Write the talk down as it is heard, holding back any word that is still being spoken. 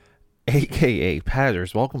aka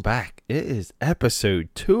Padders, welcome back. It is episode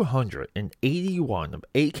 281 of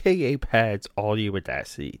aka Pads Audio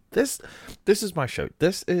Audacity. This is my show.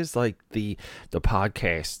 This is like the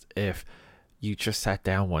podcast if you just sat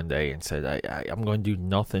down one day and said, I'm going to do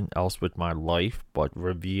nothing else with my life but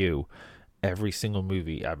review every single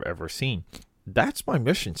movie I've ever seen. That's my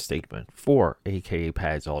mission statement for aka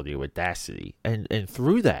Pads Audio Audacity. And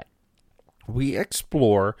through that, we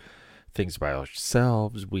explore things about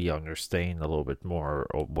ourselves. We understand a little bit more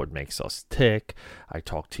of what makes us tick. I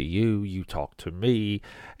talk to you, you talk to me.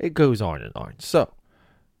 It goes on and on. So,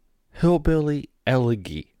 Hillbilly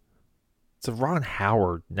Elegy. It's a Ron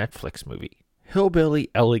Howard Netflix movie. Hillbilly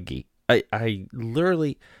Elegy. I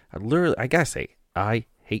literally, I gotta say, I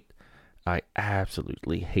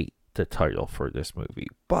absolutely hate the title for this movie.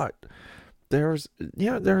 But there's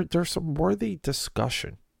some worthy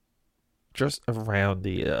discussion just around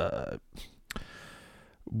the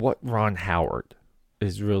what Ron Howard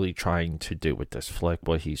is really trying to do with this flick,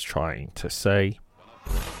 what he's trying to say.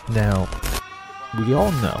 Now, we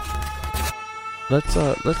all know. Let's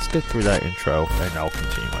get through that intro, and I'll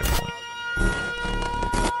continue my point.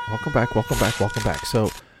 Welcome back.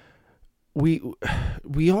 So,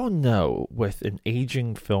 we all know with an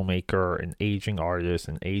aging filmmaker, an aging artist,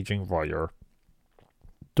 an aging writer,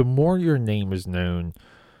 the more your name is known,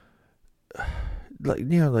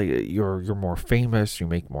 you're more famous, you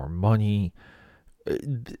make more money.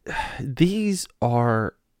 These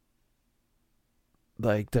are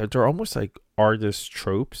like they're almost like artist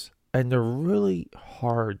tropes, and they're really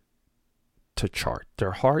hard to chart.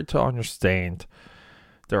 They're hard to understand.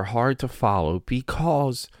 They're hard to follow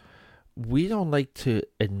because we don't like to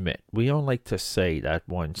admit, we don't like to say that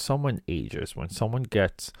when someone ages, when someone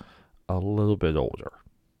gets a little bit older,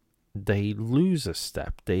 they lose a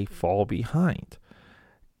step, they fall behind.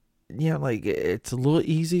 It's a little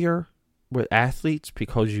easier with athletes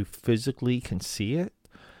because you physically can see it.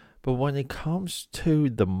 But when it comes to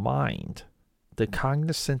the mind, the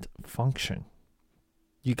cognizant function,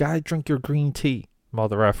 you gotta drink your green tea,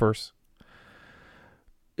 mother effers.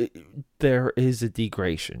 There is a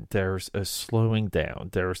degradation. There's a slowing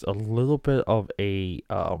down. There's a little bit of a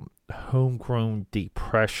homegrown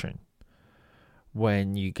depression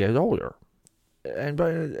when you get older. And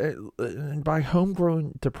by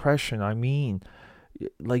homegrown depression, I mean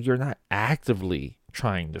like you're not actively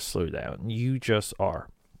trying to slow down. You just are.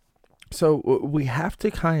 So we have to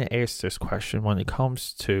kind of ask this question when it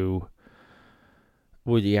comes to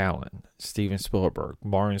Woody Allen, Steven Spielberg,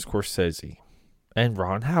 Martin Scorsese, and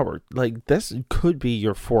Ron Howard. Like, this could be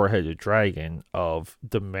your four-headed dragon of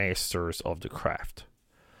the masters of the craft.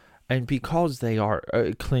 And because they are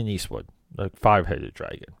Clint Eastwood, like five-headed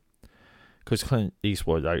dragon, because Clint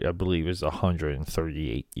Eastwood, I believe, is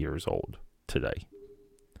 138 years old today.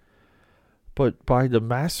 But by the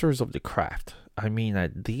masters of the craft, I mean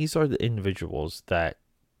that these are the individuals that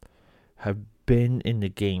have been in the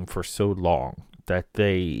game for so long that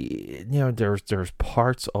they, there's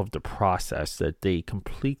parts of the process that they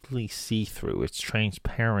completely see through. It's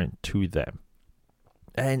transparent to them.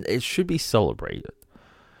 And it should be celebrated.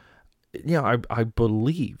 I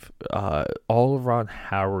believe all of Ron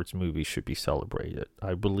Howard's movies should be celebrated.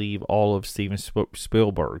 I believe all of Steven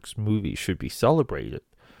Spielberg's movies should be celebrated,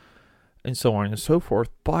 and so on and so forth.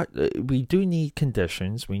 But we do need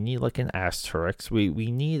conditions. We need like an asterisk.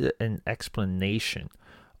 We need an explanation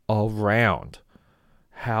around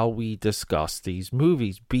how we discuss these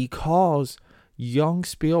movies, because young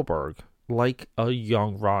Spielberg, like a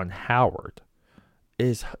young Ron Howard,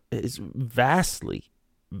 is vastly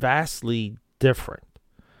different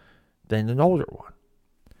than an older one.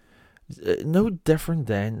 No different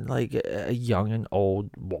than like a young and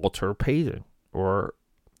old Walter Payton or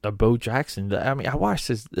a Bo Jackson. I mean, I watch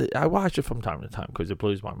it from time to time because it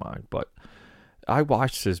blows my mind. But I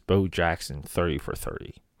watched this Bo Jackson 30 for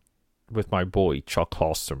 30 with my boy Chuck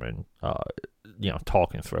Klosterman,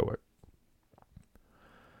 talking through it.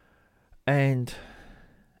 And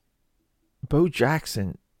Bo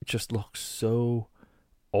Jackson just looks so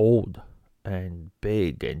old and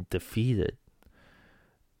big and defeated.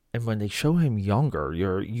 And when they show him younger,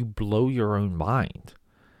 you blow your own mind.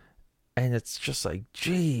 And it's just like,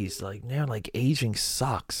 geez, like now, like aging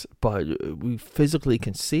sucks, but we physically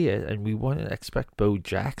can see it, and we wouldn't expect Bo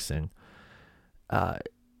Jackson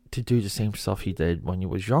to do the same stuff he did when he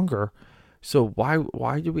was younger. So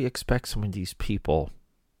why do we expect some of these people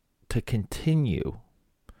to continue,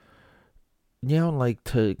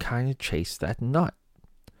 to kind of chase that nut?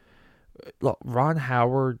 Look, Ron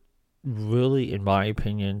Howard really, in my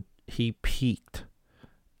opinion, he peaked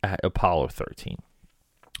at Apollo 13.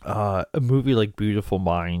 A movie like Beautiful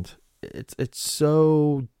Mind it's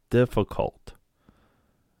so difficult.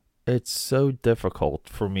 It's so difficult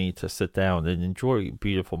for me to sit down and enjoy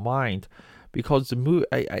Beautiful Mind because the movie,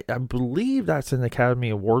 I believe that's an Academy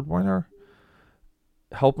Award winner.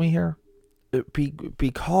 Help me here.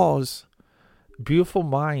 Because Beautiful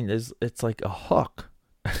Mind it's like a hook.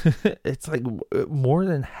 It's like more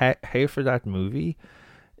than half of that movie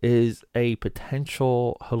is a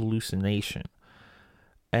potential hallucination.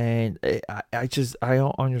 And I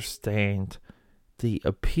don't understand the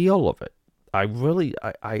appeal of it. I really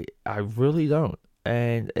don't.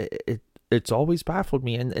 And it's always baffled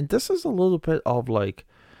me. And this is a little bit of like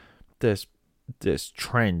this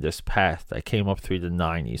trend, this path that came up through the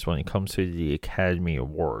 90s when it comes to the Academy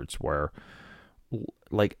Awards, where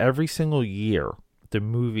like every single year the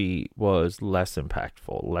movie was less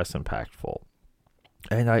impactful.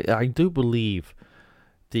 And I do believe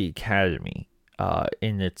the Academy,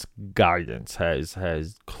 in its guidance,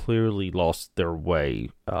 has clearly lost their way.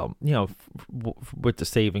 With the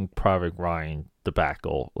Saving Private Ryan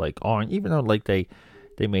debacle, like on, even though like they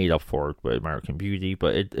made up for it with American Beauty,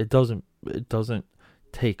 but it doesn't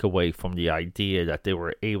take away from the idea that they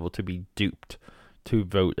were able to be duped to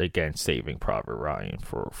vote against Saving Private Ryan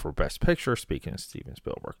for Best Picture. Speaking of Steven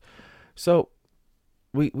Spielberg, so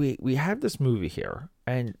we have this movie here,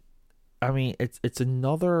 and I mean it's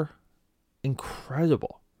another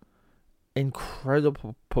incredible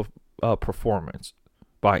performance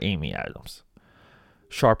by Amy Adams.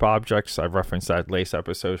 Sharp Objects, I referenced that last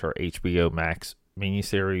episode, her HBO Max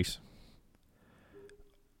miniseries.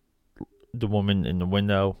 The Woman in the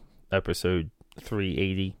Window, episode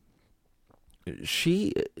 380.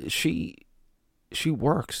 She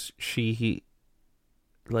works. She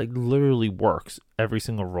like literally works every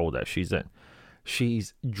single role that she's in.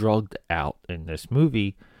 She's drugged out in this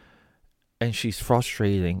movie, and she's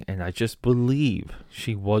frustrating, and I just believe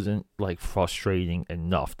she wasn't like frustrating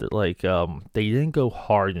enough, that like they didn't go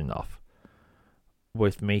hard enough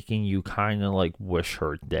with making you kind of like wish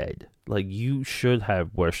her dead. Like, you should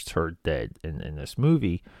have wished her dead in this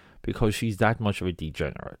movie, because she's that much of a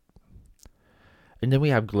degenerate. And then we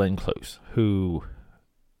have Glenn Close, who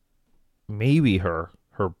maybe her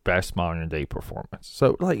best modern day performance.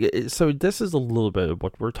 So this is a little bit of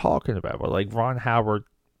what we're talking about. But like Ron Howard,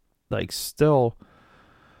 like still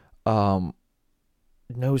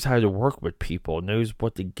knows how to work with people, knows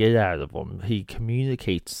what to get out of them. He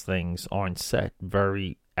communicates things on set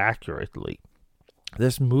very accurately.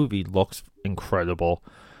 This movie looks incredible.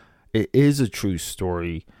 It is a true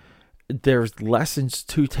story. There's lessons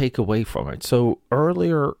to take away from it. So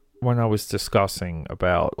earlier when I was discussing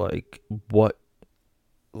about like what,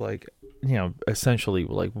 like, you know, essentially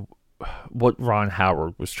like what Ron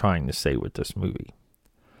Howard was trying to say with this movie,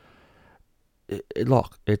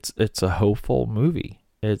 look, it's a hopeful movie.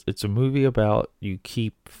 It's a movie about you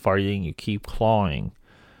keep fighting, you keep clawing,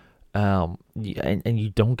 and you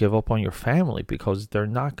don't give up on your family, because they're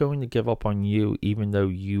not going to give up on you, even though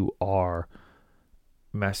you are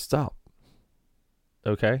messed up.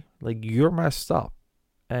 Okay? Like, you're messed up,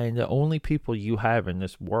 and the only people you have in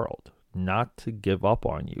this world not to give up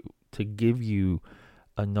on you, to give you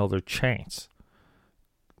another chance,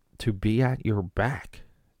 to be at your back,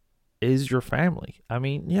 is your family. I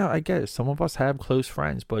mean, yeah, I get it. Some of us have close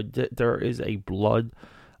friends, but there is a blood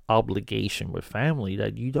obligation with family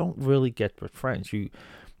that you don't really get with friends. You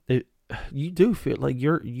do feel like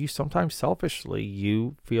you sometimes selfishly,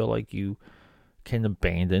 you feel like you can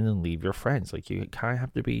abandon and leave your friends. Like, you kind of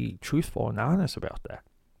have to be truthful and honest about that.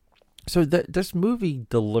 So this movie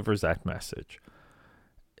delivers that message.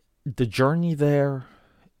 The journey there,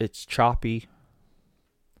 it's choppy.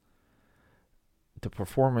 The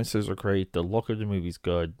performances are great. The look of the movie's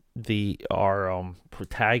good. Our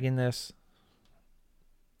protagonist,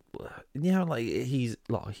 you know, like he's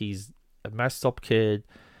a messed up kid,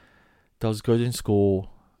 does good in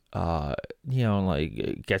school, you know,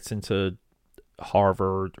 like gets into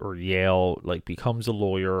Harvard or Yale, like becomes a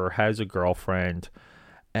lawyer, has a girlfriend,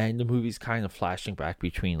 and the movie's kind of flashing back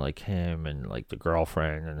between like him and like the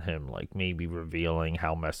girlfriend, and him like maybe revealing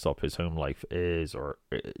how messed up his home life is, or,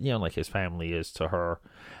 you know, like his family is to her,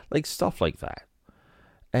 like stuff like that.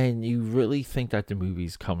 And you really think that the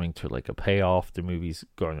movie's coming to like a payoff, the movie's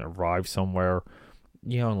going to arrive somewhere,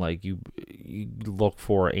 you know, like you look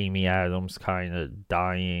for Amy Adams kind of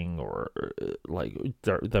dying, or like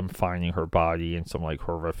them finding her body in some like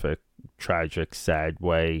horrific, tragic, sad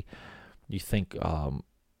way. You think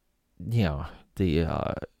you know, the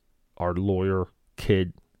our lawyer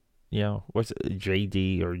kid, you know, what's it,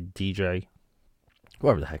 JD or DJ,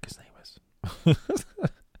 whatever the heck his name is,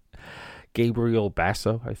 Gabriel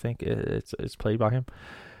Basso, I think it's played by him.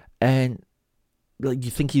 And like,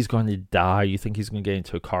 you think he's going to die, you think he's going to get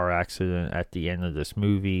into a car accident at the end of this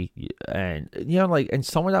movie, and like, and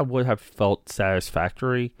some of that would have felt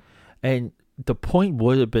satisfactory, and the point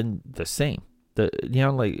would have been the same.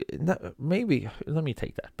 Maybe, let me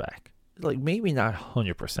take that back. Like, maybe not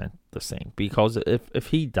 100% the same, because if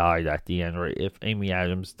he died at the end, or if Amy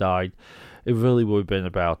Adams died, it really would have been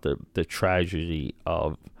about the tragedy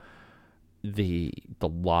of the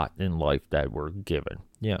lot in life that we're given.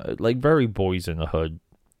 Like very Boys in the Hood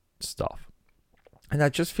stuff. And I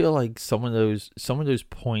just feel like some of those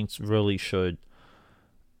points really should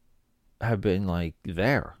have been like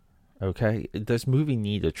there. Okay? This movie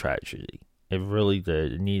needed a tragedy. It really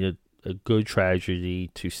did. It needed a good tragedy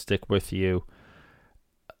to stick with you.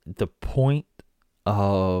 The point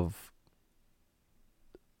of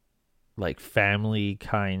like family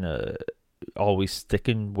kind of always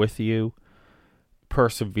sticking with you,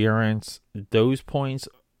 perseverance, those points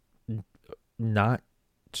not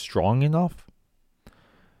strong enough.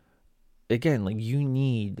 Again, like, you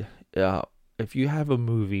need, if you have a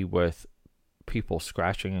movie with people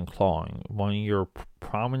scratching and clawing, one of your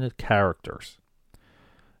prominent characters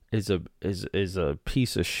is a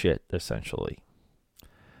piece of shit, essentially,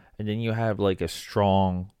 and then you have like a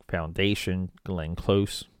strong foundation, Glenn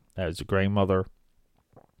Close as a grandmother.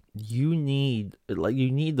 You need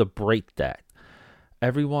to break that.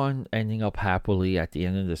 Everyone ending up happily at the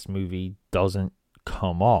end of this movie doesn't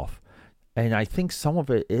come off. And I think some of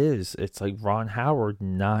it's like Ron Howard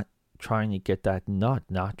not trying to get that nut,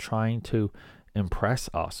 not trying to impress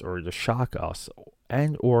us or to shock us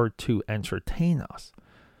and or to entertain us.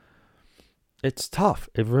 It's tough.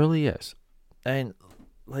 It really is. And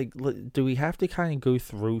like, do we have to kind of go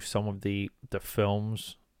through some of the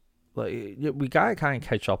films? Like, we gotta kind of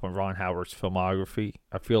catch up on Ron Howard's filmography.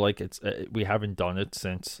 I feel like we haven't done it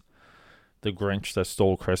since The Grinch That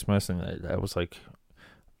Stole Christmas, and that was like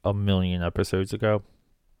a million episodes ago.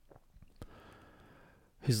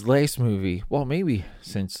 His last movie, well, maybe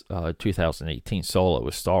since 2018, Solo,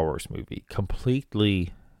 a Star Wars movie,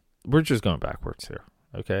 completely. We're just going backwards here,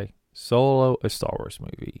 okay? Solo, a Star Wars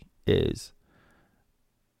movie, is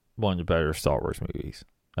one of the better Star Wars movies.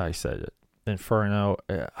 I said it. Inferno,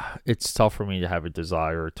 it's tough for me to have a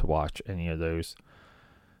desire to watch any of those.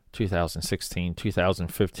 2016,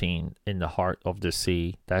 2015, In the Heart of the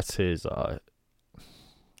Sea. That's his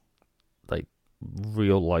like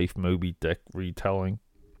real life Moby Dick retelling,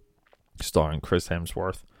 starring Chris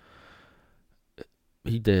Hemsworth.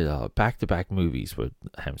 He did back-to-back movies with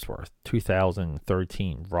Hemsworth.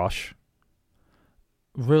 2013, Rush.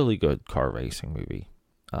 Really good car racing movie.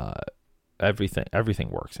 Everything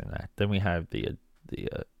works in that. Then we have the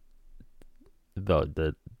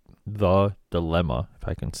Dilemma, if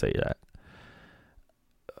I can say that.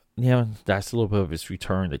 That's a little bit of his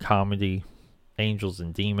return to comedy. Angels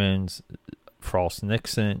and Demons, Frost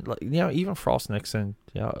Nixon. Like, even Frost Nixon,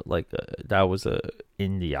 that was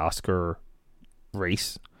in the Oscar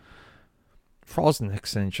race. Frost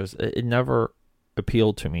Nixon it never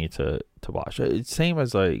appealed to me to watch. It's same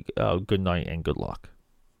as like Good Night and Good Luck.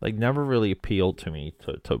 Like, never really appealed to me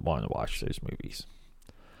to want to watch those movies.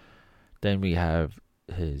 Then we have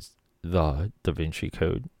the Da Vinci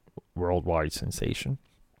Code, worldwide sensation.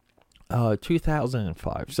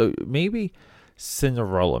 2005. So maybe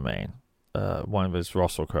Cinderella Man, one of his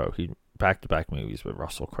Russell Crowe. He back-to-back movies with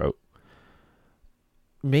Russell Crowe.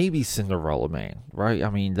 Maybe Cinderella Man, right? I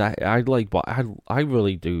mean, that I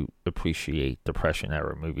really do appreciate Depression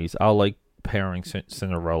era movies. I like pairing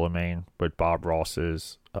Cinderella Man with Bob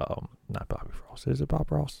Ross's, not Bobby Ross, is it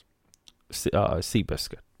Bob Ross?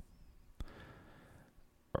 Seabiscuit.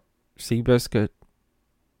 Seabiscuit,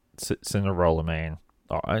 Cinderella Man,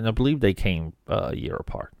 and I believe they came a year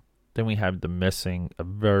apart. Then we have The Missing, a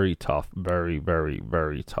very tough, very, very,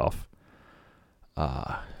 very tough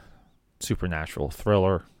supernatural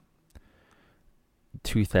thriller.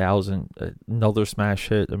 2000, another smash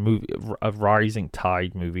hit, a rising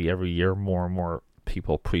tide movie. Every year, more and more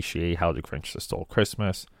people appreciate How the Grinch Stole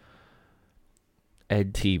Christmas.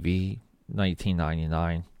 Ed TV,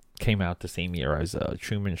 1999, came out the same year as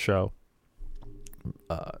Truman Show.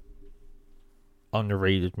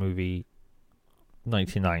 Underrated movie,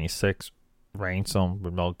 1996, Ransom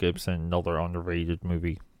with Mel Gibson, another underrated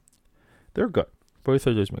movie. They're good. Both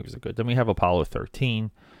of those movies are good. Then we have Apollo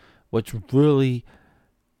 13, which really,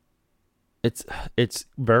 it's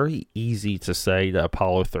very easy to say that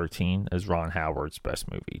Apollo 13 is Ron Howard's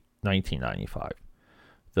best movie, 1995.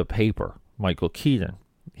 The Paper, Michael Keaton.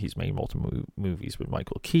 He's made multiple movies with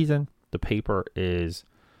Michael Keaton. The Paper is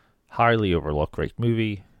highly overlooked, great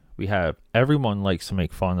movie. We have Everyone Likes to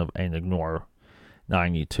Make Fun of and Ignore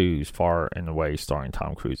 92's Far and Away, starring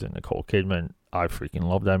Tom Cruise and Nicole Kidman. I freaking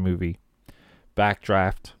love that movie.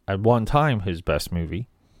 Backdraft, at one time his best movie.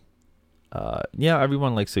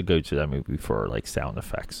 Everyone likes to go to that movie for like sound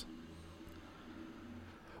effects.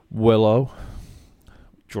 Willow,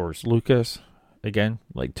 George Lucas, again,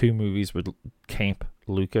 like 2 movies with Camp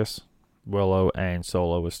Lucas. Willow and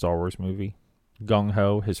Solo, a Star Wars movie. Gung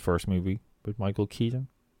Ho, his first movie with Michael Keaton.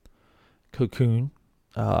 Cocoon,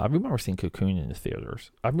 I remember seeing Cocoon in the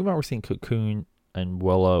theaters. I remember seeing Cocoon and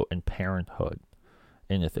Willow and Parenthood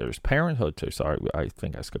in the theaters. Parenthood too, sorry, I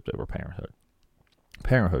think I skipped over Parenthood.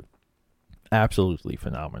 Parenthood, absolutely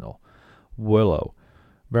phenomenal. Willow,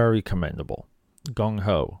 very commendable. Gung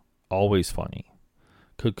Ho, always funny.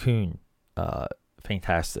 Cocoon,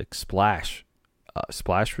 fantastic. Splash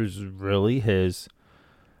was really his,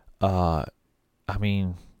 for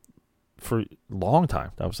a long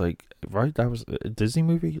time, that was like, right, that was a Disney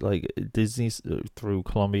movie, like Disney's through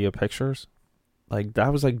Columbia Pictures, like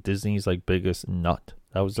that was like Disney's like biggest nut.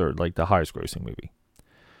 That was their like the highest grossing movie.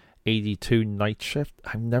 82 Night Shift.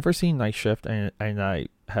 I've never seen Night Shift, and I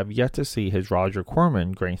have yet to see his Roger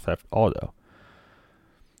Corman Grand Theft Auto.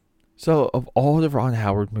 So of all the Ron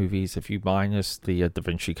Howard movies, if you minus the Da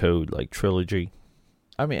Vinci Code like trilogy,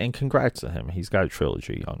 and congrats to him, he's got a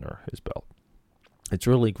trilogy under his belt. It's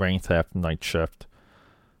really Grand Theft, Night Shift,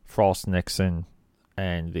 Frost Nixon,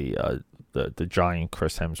 and the giant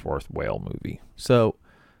Chris Hemsworth whale movie. So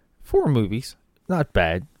 4 movies, not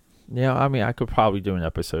bad. I could probably do an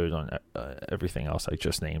episode on everything else I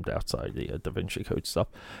just named outside the Da Vinci Code stuff.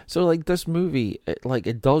 So like this movie,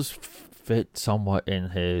 it does fit somewhat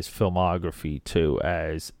in his filmography too,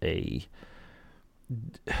 as a,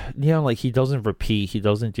 he doesn't repeat, he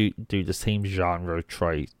doesn't do the same genre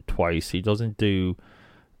twice, he doesn't do,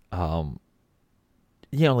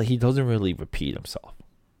 he doesn't really repeat himself,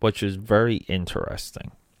 which is very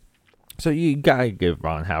interesting. So you gotta give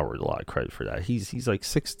Ron Howard a lot of credit for that. He's like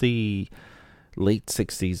 60, late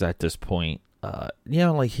 60s at this point.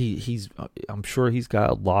 He's I'm sure he's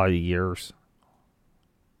got a lot of years,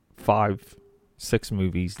 5, 6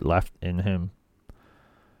 movies left in him.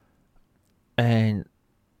 And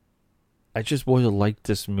I just would have liked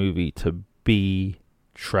this movie to be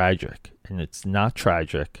tragic. And it's not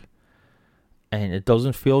tragic. And it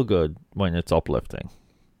doesn't feel good when it's uplifting.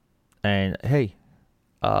 And hey,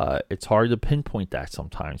 it's hard to pinpoint that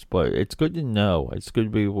sometimes, but it's good to know. It's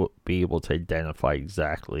good to be able to identify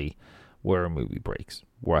exactly where a movie breaks,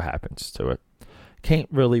 what happens to it. Can't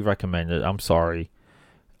really recommend it. I'm sorry.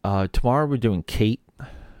 Tomorrow we're doing Kate,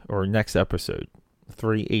 or next episode,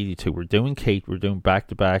 382. We're doing Kate. We're doing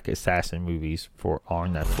back-to-back assassin movies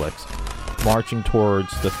on Netflix, marching towards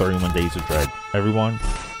the 31 Days of Dread. Everyone,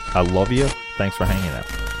 I love you. Thanks for hanging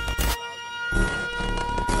out.